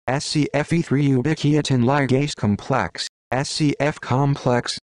SCFE3 Ubiquitin ligase complex, SCF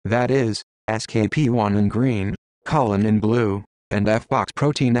complex, that is, Skp1 in green, Cullin in blue, and F-box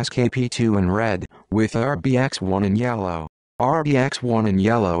protein Skp2 in red, with Rbx1 in yellow. Rbx1 in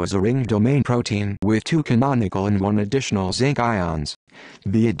yellow is a ring domain protein with 2 canonical and 1 additional zinc ions.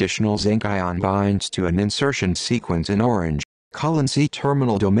 The additional zinc ion binds to an insertion sequence in orange. Cullin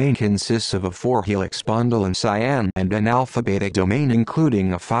C-terminal domain consists of a 4-helix bundle in cyan and an alpha-beta domain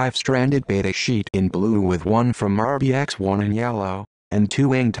including a 5-stranded beta sheet in blue with 1 from Rbx1 in yellow, and 2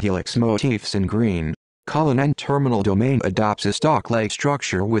 winged helix motifs in green. Cullin N-terminal domain adopts a stalk-like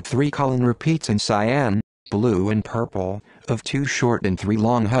structure with 3 Cullin repeats in cyan, blue and purple, of 2 short and 3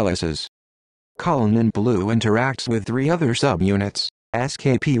 long helices. Cullin in blue interacts with 3 other subunits,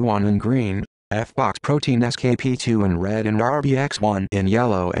 Skp1 in green, F-box protein Skp2 in red and Rbx1 in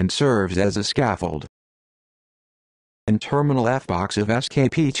yellow and serves as a scaffold. N-terminal F-box of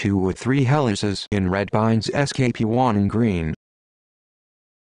Skp2 with 3 helices in red binds Skp1 in green.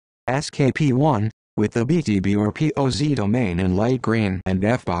 Skp1, with the BTB or POZ domain in light green and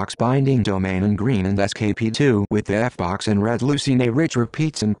F-box binding domain in green, and Skp2 with the F-box in red leucine-rich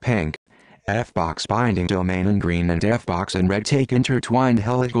repeats in pink. F-box binding domain in green and F-box in red take intertwined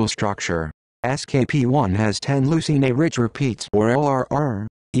helical structure. Skp1 has 10 leucine-rich repeats or LRR,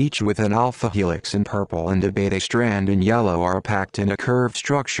 each with an alpha helix in purple and a beta strand in yellow are packed in a curved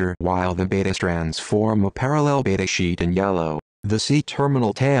structure while the beta strands form a parallel beta sheet in yellow. The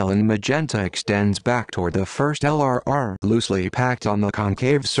C-terminal tail in magenta extends back toward the first LRR loosely packed on the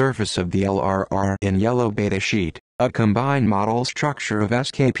concave surface of the LRR in yellow beta sheet. A combined model structure of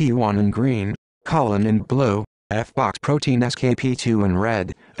Skp1 in green, Cullin in blue, F-box protein Skp2 in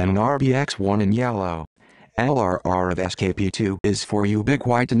red, and Rbx1 in yellow. LRR of Skp2 is for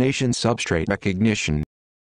ubiquitination substrate recognition.